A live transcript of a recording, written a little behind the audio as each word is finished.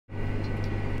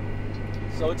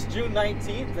So it's June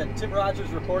 19th, and Tim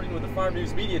Rogers reporting with the Farm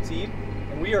News Media team,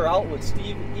 and we are out with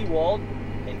Steve Ewald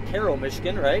in Cairo,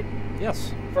 Michigan, right?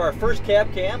 Yes. For our first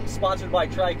cab cam, sponsored by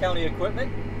Tri-County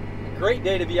Equipment. A great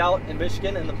day to be out in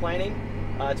Michigan in the planting.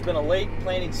 It's been a late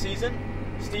planting season.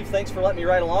 Steve, thanks for letting me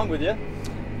ride along with you.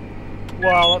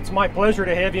 Well, it's my pleasure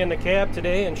to have you in the cab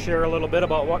today and share a little bit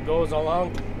about what goes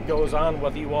on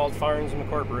with Ewald Farms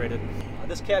Incorporated.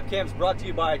 This cab cam is brought to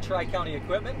you by Tri-County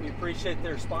Equipment. We appreciate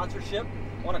their sponsorship.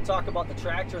 I want to talk about the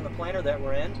tractor and the planter that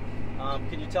we're in.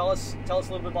 Can you tell us a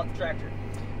little bit about the tractor?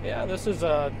 Yeah, this is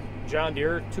a John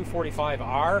Deere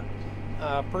 245R,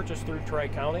 purchased through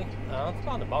Tri-County. It's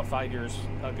about 5 years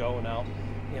ago now.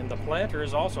 And the planter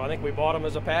is also, I think we bought them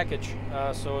as a package.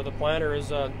 So the planter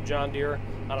is a John Deere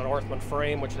on an Orthman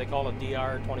frame, which they call a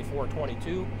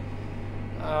DR2422.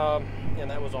 And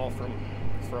that was all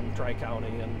from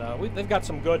Tri-County. And they've got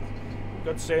some good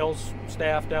sales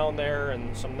staff down there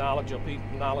and some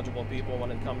knowledgeable people when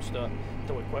it comes to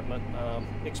equipment.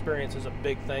 Experience is a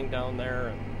big thing down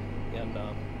there, and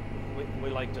we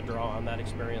like to draw on that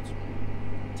experience.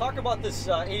 Talk about this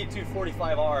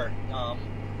 8245R.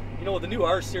 You know, with the new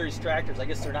R Series tractors, I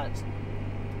guess they're not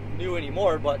new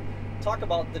anymore, but talk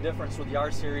about the difference with the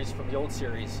R Series from the old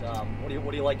series. What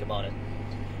do you like about it?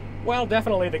 Well,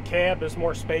 definitely the cab is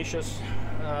more spacious,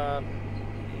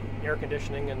 air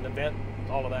conditioning and the vent,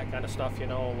 all of that kind of stuff, you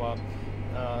know.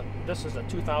 This is a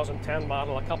 2010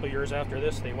 model. A couple years after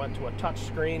this, they went to a touch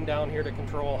screen down here to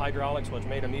control hydraulics, which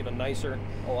made them even nicer.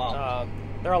 Oh, wow.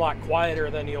 They're a lot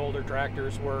quieter than the older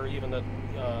tractors were. Even the,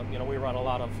 you know, we run a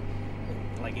lot of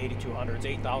like 8200s,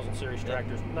 8000 series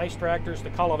tractors. Nice tractors to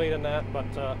cultivate in that, but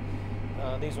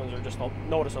these ones are just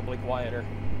noticeably quieter.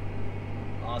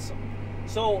 Awesome.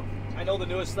 So I know the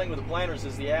newest thing with the planters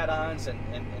is the add-ons,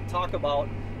 and talk about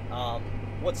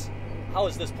how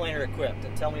is this planter equipped,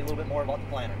 and tell me a little bit more about the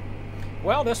planter.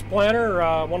 Well, this planter,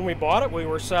 when we bought it, we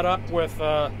were set up with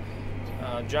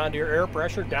John Deere air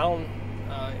pressure,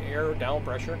 air down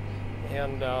pressure,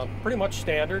 and pretty much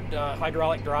standard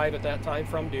hydraulic drive at that time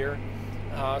from Deere.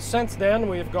 Since then,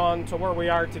 we've gone to where we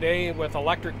are today with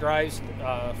electric drives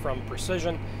from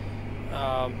Precision.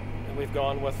 We've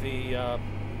gone with the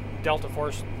Delta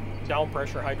Force down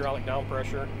pressure, hydraulic down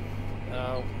pressure.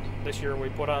 This year we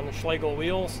put on the Schlegel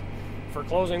wheels for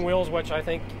closing wheels, which I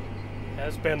think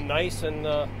has been nice in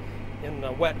the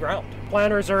wet ground.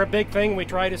 Planters are a big thing. We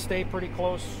try to stay pretty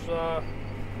close to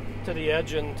the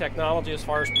edge in technology as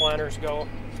far as planters go.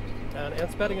 And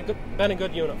it's been a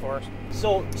good unit for us.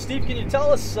 So, Steve, can you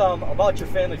tell us about your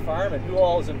family farm and who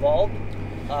all is involved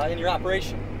in your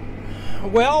operation?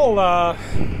 Well,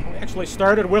 we actually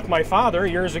started with my father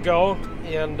years ago,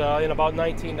 and in about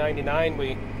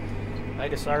 1999, I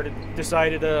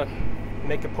decided to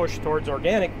make a push towards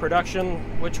organic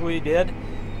production, which we did,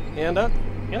 and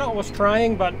you know, it was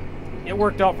trying, but it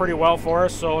worked out pretty well for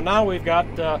us. So now we've got.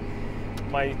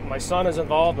 My son is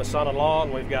involved, my son-in-law,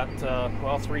 and we've got,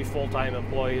 well, 3 full-time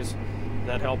employees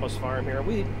that help us farm here.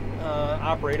 We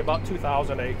operate about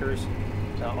 2,000 acres,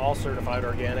 all certified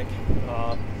organic,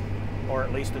 or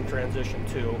at least in transition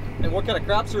to. And what kind of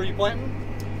crops are you planting?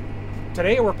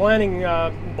 Today we're planting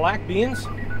black beans.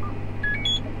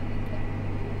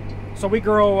 So we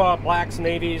grow blacks,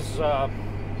 navies,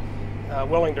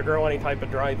 willing to grow any type of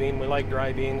dry bean. We like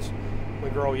dry beans. We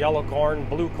grow yellow corn,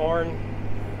 blue corn,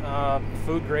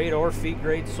 food grade or feed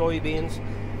grade soybeans.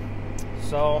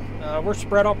 So we're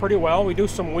spread out pretty well. We do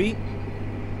some wheat,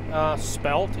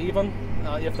 spelt even,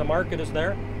 if the market is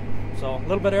there. So a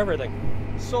little bit of everything.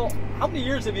 So how many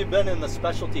years have you been in the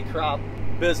specialty crop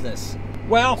business?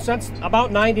 Well, since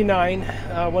about 99,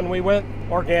 when we went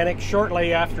organic.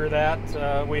 Shortly after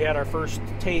that, we had our first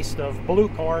taste of blue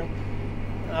corn,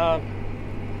 and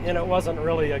it wasn't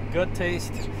really a good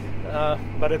taste.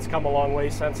 But it's come a long way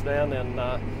since then, and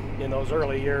in those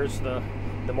early years the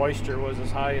moisture was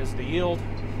as high as the yield,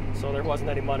 so there wasn't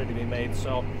any money to be made.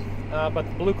 So, but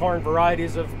the blue corn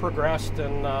varieties have progressed,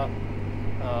 and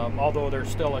although there's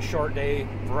still a short day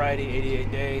variety,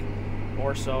 88 day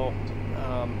or so,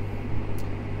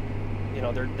 you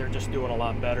know, they're just doing a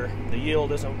lot better. The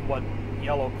yield isn't what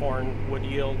yellow corn would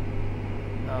yield,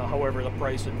 however the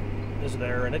price is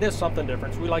there, and it is something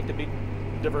different. So we like to be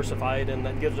diversified, and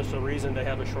that gives us a reason to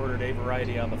have a shorter day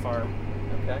variety on the farm.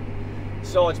 Okay.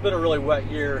 So it's been a really wet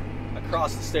year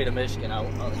across the state of Michigan.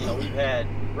 You know, we've had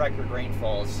record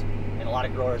rainfalls, and a lot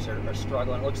of growers are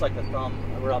struggling. It looks like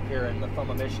we're up here in the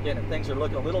thumb of Michigan, and things are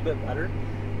looking a little bit better.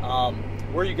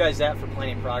 Where are you guys at for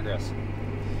planting progress?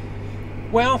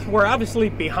 Well, we're obviously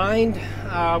behind.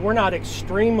 We're not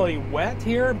extremely wet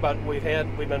here, but we've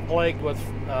been plagued with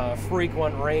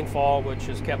frequent rainfall, which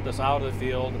has kept us out of the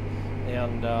field.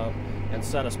 and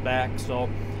set us back. So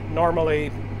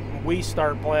normally we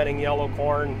start planting yellow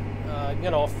corn,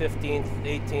 15th,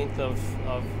 18th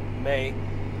of May.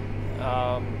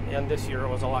 And this year it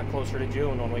was a lot closer to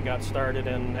June when we got started,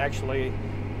 and actually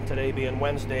today being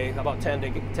Wednesday, about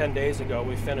 10 days ago,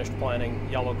 we finished planting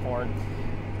yellow corn.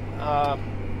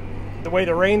 The way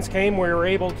the rains came, we were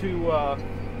able to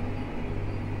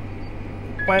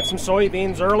plant some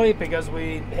soybeans early because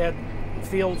we had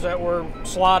fields that were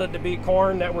slotted to be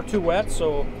corn that were too wet.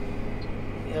 So,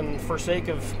 and for sake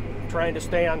of trying to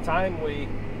stay on time, we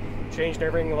changed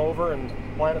everything over and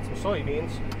planted some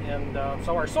soybeans. And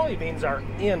so our soybeans are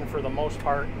in for the most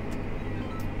part,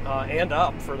 and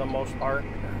up for the most part.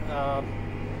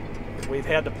 We've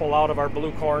had to pull out of our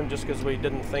blue corn just because we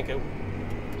didn't think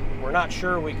we're not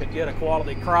sure we could get a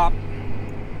quality crop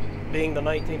being the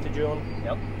 19th of June.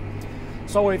 Yep.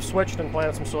 So we've switched and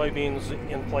planted some soybeans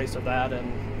in place of that,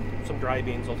 and some dry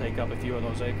beans will take up a few of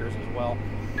those acres as well.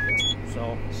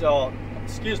 So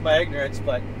excuse my ignorance,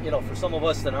 but for some of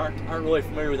us that aren't really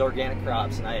familiar with organic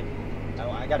crops, and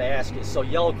I got to ask you, so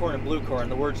yellow corn and blue corn,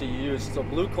 the words that you use. So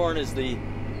blue corn is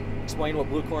explain what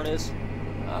blue corn is.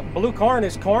 Blue corn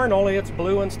is corn, only it's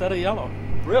blue instead of yellow.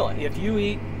 Really? If you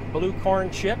eat blue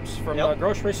corn chips from the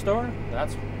grocery store,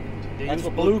 they use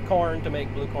blue corn to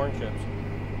make blue corn chips.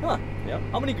 Huh. Yep.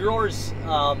 How many growers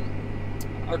are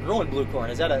growing blue corn?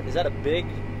 Is that a big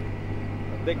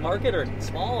market, or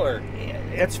small, or?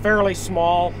 It's fairly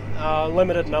small,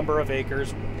 limited number of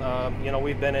acres.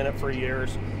 We've been in it for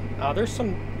years.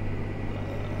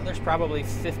 There's probably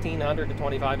 1,500 to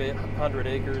 2,500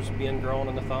 acres being grown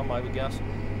in the thumb, I would guess,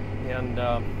 and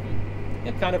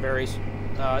it kind of varies.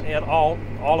 And all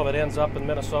of it ends up in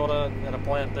Minnesota at a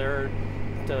plant there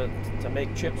to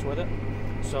make chips with it.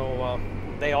 So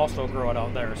they also grow it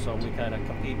out there. So we kind of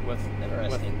compete with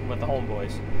the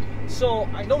homeboys. So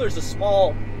I know there's a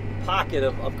small pocket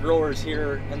of growers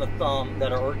here in the thumb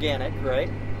that are organic, right?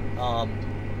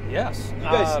 Yes. You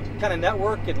guys kind of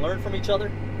network and learn from each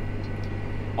other?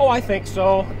 Oh, I think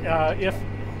so.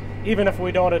 Even if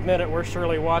we don't admit it, we're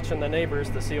surely watching the neighbors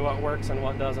to see what works and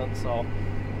what doesn't. So,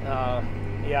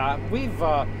 yeah,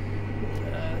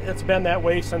 it's been that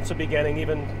way since the beginning.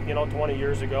 Even 20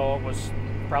 years ago, it was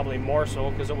probably more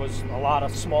so because it was a lot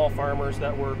of small farmers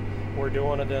that were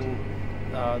doing it, and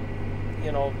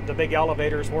the big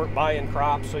elevators weren't buying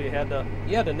crops, so you had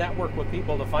to network with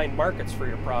people to find markets for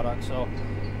your product. So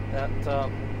that.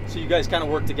 So you guys kind of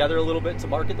work together a little bit to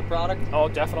market the product? Oh,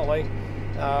 definitely.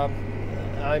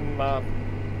 I'm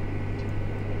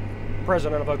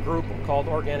president of a group called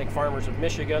Organic Farmers of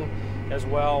Michigan as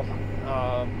well,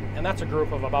 and that's a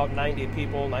group of about 93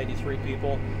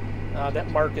 people that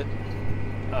market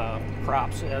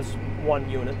crops as one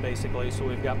unit, basically. So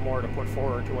we've got more to put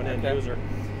forward to an end user.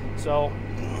 So,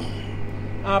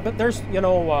 but there's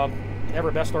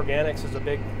Everbest Organics is a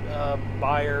big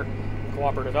buyer.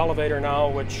 Cooperative Elevator now,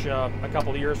 which a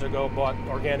couple of years ago bought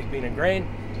Organic Bean and Grain,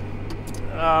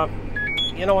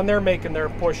 and they're making their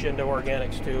push into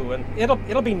organics too. And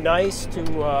it'll be nice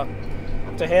to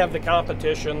have the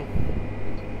competition.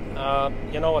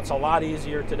 It's a lot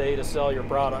easier today to sell your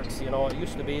products. It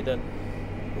used to be that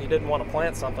you didn't want to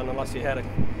plant something unless you had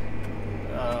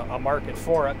a market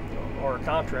for it or a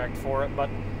contract for it. But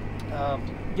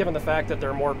given the fact that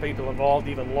there are more people involved,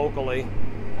 even locally.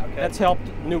 That's helped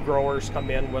new growers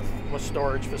come in with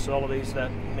storage facilities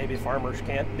that maybe farmers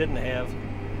didn't have,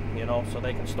 so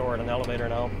they can store in an elevator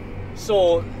now.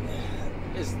 So,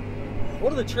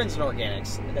 what are the trends in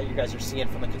organics that you guys are seeing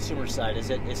from the consumer side?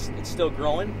 It's still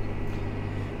growing?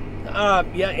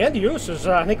 Yeah, end uses.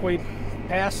 I think we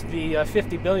passed the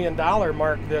 $50 billion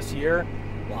mark this year.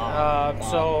 Wow.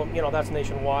 So that's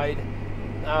nationwide.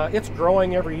 It's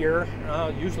growing every year,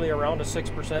 usually around a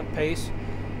 6% pace.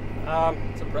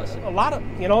 It's impressive.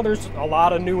 There's a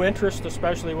lot of new interest,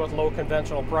 especially with low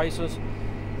conventional prices.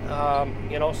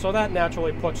 So that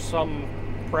naturally puts some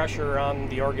pressure on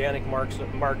the organic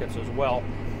markets as well.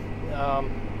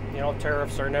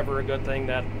 Tariffs are never a good thing.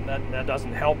 That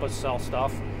doesn't help us sell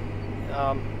stuff.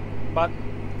 But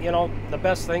the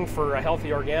best thing for a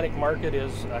healthy organic market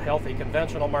is a healthy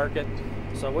conventional market.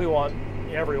 So we want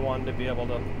everyone to be able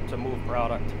to move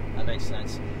product. That makes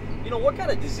sense. What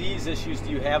kind of disease issues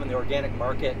do you have in the organic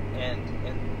market, and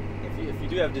if you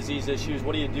do have disease issues,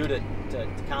 what do you do to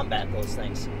combat those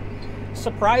things?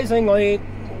 Surprisingly,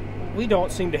 we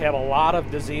don't seem to have a lot of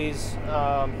disease.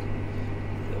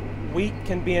 Wheat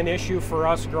can be an issue for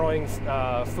us growing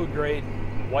food grade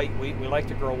white wheat. We like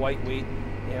to grow white wheat,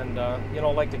 and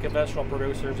like the conventional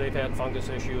producers, they've had fungus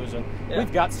issues, and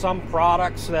we've got some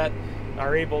products that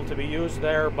are able to be used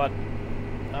there, but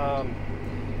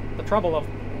the trouble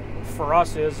for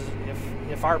us is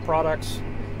if our products,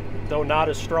 though not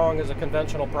as strong as a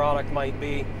conventional product might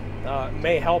be,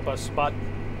 may help us, but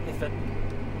if it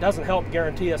doesn't help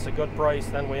guarantee us a good price,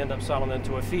 then we end up selling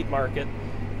into a feed market.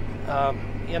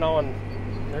 You know, and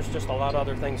there's just a lot of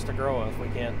other things to grow if we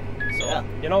can't. So, yeah.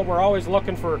 You know, we're always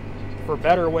looking for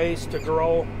better ways to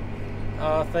grow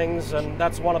things, and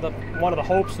that's one of the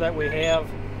hopes that we have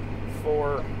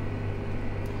for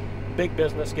big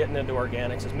business getting into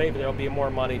organics, is maybe there'll be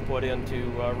more money put into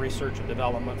research and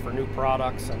development for new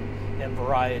products and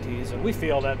varieties. And we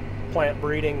feel that plant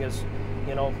breeding is,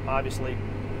 you know, obviously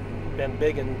been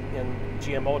big in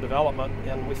GMO development,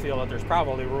 and we feel that there's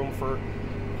probably room for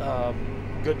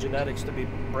good genetics to be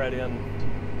bred in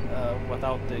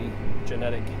without the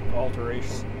genetic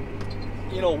alteration.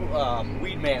 You know,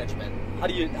 weed management. How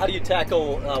do you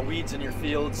tackle weeds in your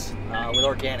fields with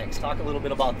organics? Talk a little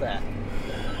bit about that.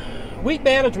 Weed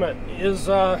management is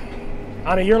on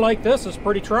a year like this is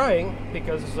pretty trying,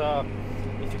 because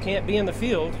if you can't be in the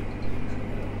field,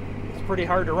 it's pretty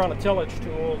hard to run a tillage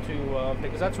tool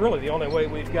because that's really the only way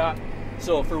we've got.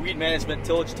 So for weed management,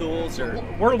 tillage tools, or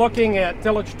we're looking at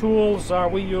tillage tools.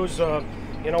 We use,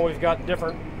 you know, we've got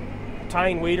different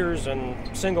tine weeders and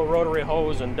single rotary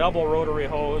hose and double rotary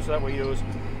hose that we use.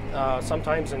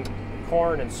 Sometimes in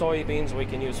corn and soybeans we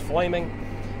can use flaming,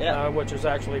 which is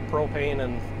actually propane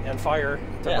and fire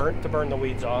to burn the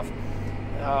weeds off.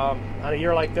 On a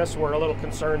year like this, we're a little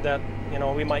concerned that, you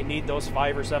know, we might need those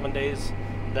 5 or 7 days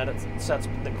that it sets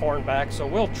the corn back. So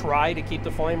we'll try to keep the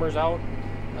flamers out.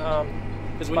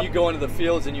 Because when you go into the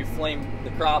fields and you flame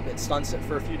the crop, it stunts it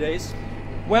for a few days?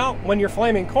 Well, when you're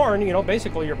flaming corn, you know,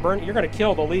 basically you're going to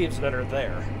kill the leaves that are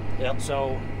there. Yep.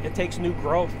 So it takes new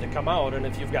growth to come out, and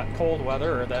if you've got cold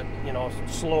weather or that, you know,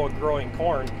 slow growing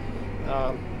corn,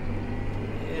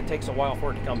 it takes a while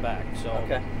for it to come back.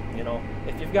 So, you know,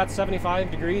 if you've got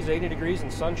 75 degrees, 80 degrees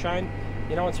and sunshine,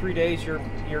 you know, in 3 days you're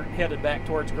headed back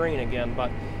towards green again. But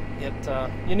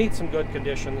you need some good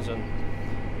conditions,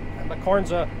 but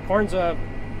corn's a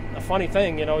funny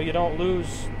thing. You know, you don't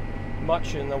lose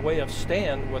much in the way of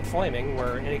stand with flaming,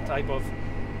 where any type of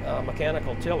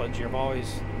mechanical tillage, you've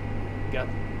always got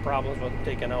problems with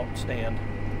taking out stand.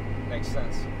 Makes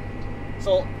sense.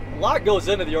 So a lot goes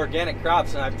into the organic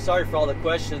crops, and I'm sorry for all the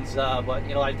questions, but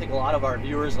you know, I think a lot of our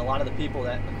viewers and a lot of the people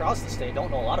that across the state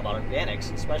don't know a lot about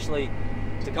organics, especially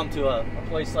to come to a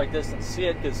place like this and see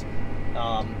it, because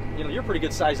you know, you're a pretty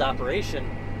good sized operation.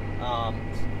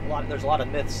 There's a lot of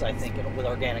myths, I think, with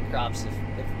organic crops.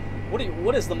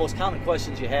 What is the most common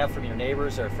questions you have from your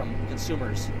neighbors or from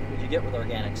consumers when you get with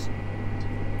organics?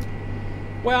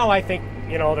 Well, I think,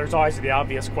 you know, there's always the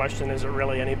obvious question: is it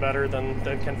really any better than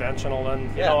conventional? And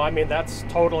you know, I mean, that's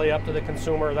totally up to the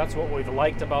consumer. That's what we've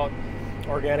liked about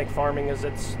organic farming, is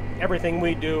it's everything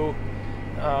we do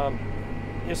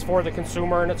is for the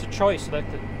consumer, and it's a choice that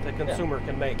the consumer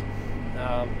can make.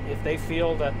 If they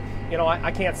feel that, you know,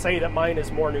 I can't say that mine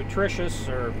is more nutritious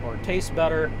or tastes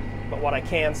better, but what I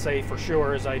can say for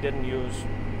sure is I didn't use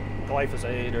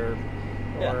glyphosate or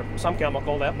some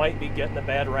chemical that might be getting a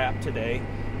bad rap today.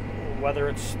 Whether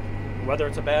it's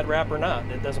a bad rap or not,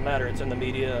 it doesn't matter. It's in the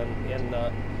media, and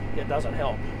it doesn't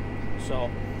help.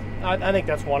 So I think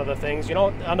that's one of the things. You know,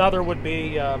 another would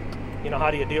be, you know,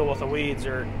 how do you deal with the weeds,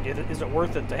 or is it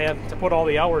worth it to put all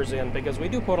the hours in? Because we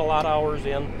do put a lot of hours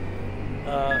in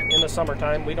the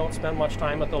summertime. We don't spend much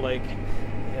time at the lake,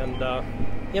 and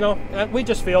you know, we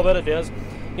just feel that it is.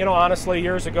 You know, honestly,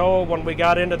 years ago when we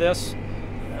got into this,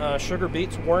 sugar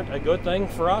beets weren't a good thing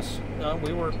for us.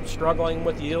 We were struggling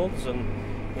with yields,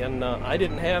 and I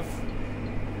didn't have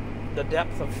the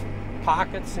depth of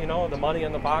pockets, you know, the money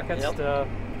in the pockets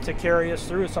to carry us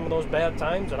through some of those bad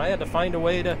times, and I had to find a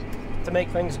way to make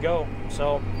things go.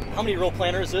 So, how many row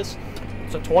planter is this?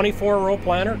 It's a 24 row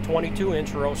planter,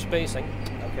 22-inch row spacing.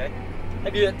 Okay.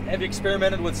 Have you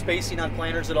experimented with spacing on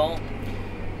planters at all?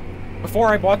 Before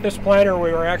I bought this planter,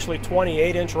 we were actually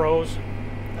 28-inch rows,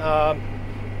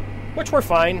 which were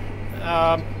fine.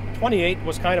 28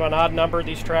 was kind of an odd number.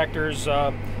 These tractors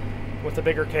with the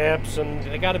bigger cabs, and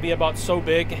they got to be about so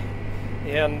big.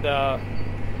 And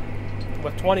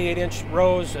with 28-inch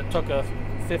rows, it took a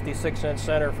 56-inch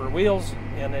center for wheels,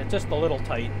 and it's just a little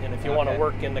tight. And if you want to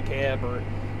work in the cab or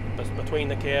between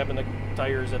the cab and the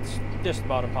tires, it's just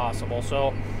about impossible.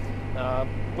 So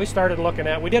we started looking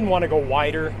at, we didn't want to go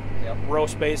wider row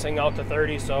spacing out to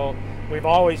 30, so we've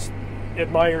always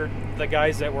admired the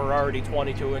guys that were already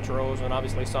 22-inch rows, and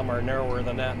obviously some are narrower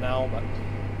than that now.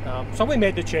 But so we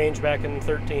made the change back in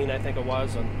 13, I think it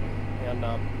was,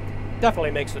 and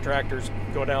definitely makes the tractors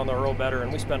go down the row better,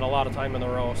 and we spend a lot of time in the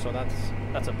row, so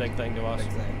that's a big thing to us.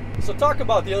 Big thing. So talk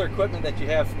about the other equipment that you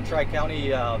have from Tri-County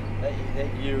that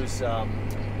you use.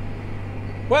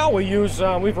 Well,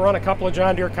 we've run a couple of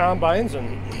John Deere combines,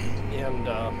 and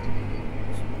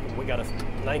we got a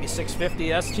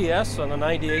 9650 STS and a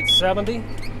 9870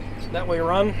 that we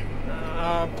run.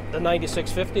 The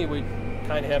 9650, we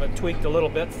kind of have it tweaked a little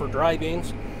bit for dry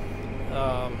beans.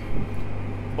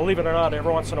 Believe it or not,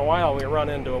 every once in a while we run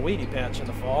into a weedy patch in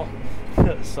the fall,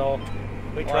 so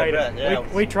we try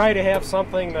we try to have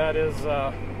something that is,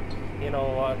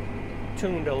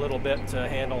 tuned a little bit to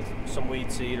handle some weed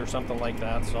seed or something like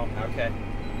that. So okay.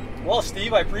 Well,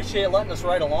 Steve, I appreciate letting us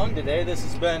ride along today. This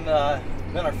has been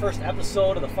our first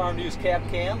episode of the Farm News Cab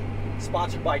Cam,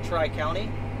 sponsored by Tri-County.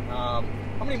 How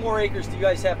many more acres do you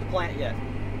guys have to plant yet?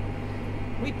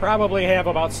 We probably have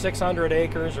about 600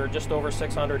 acres, or just over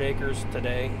 600 acres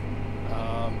today.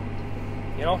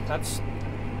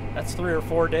 That's 3 or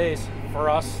 4 days for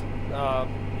us.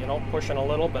 Pushing a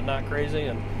little, but not crazy.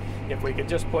 And if we could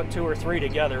just put 2 or 3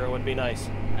 together, it would be nice.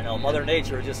 I know, Mother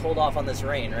Nature would just hold off on this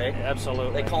rain, right?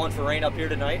 Absolutely. They calling for rain up here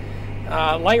tonight?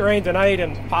 Light rain tonight,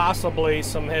 and possibly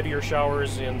some heavier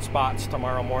showers in spots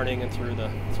tomorrow morning and through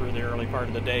the early part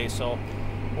of the day. So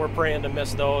we're praying to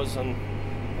miss those, and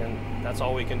that's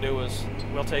all we can do is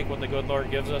we'll take what the good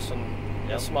Lord gives us and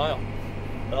just smile.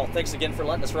 Well, thanks again for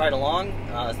letting us ride along.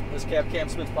 This Cab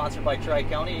Cam's been sponsored by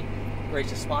Tri-County,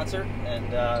 gracious sponsor,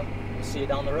 and we'll see you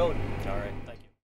down the road. All right.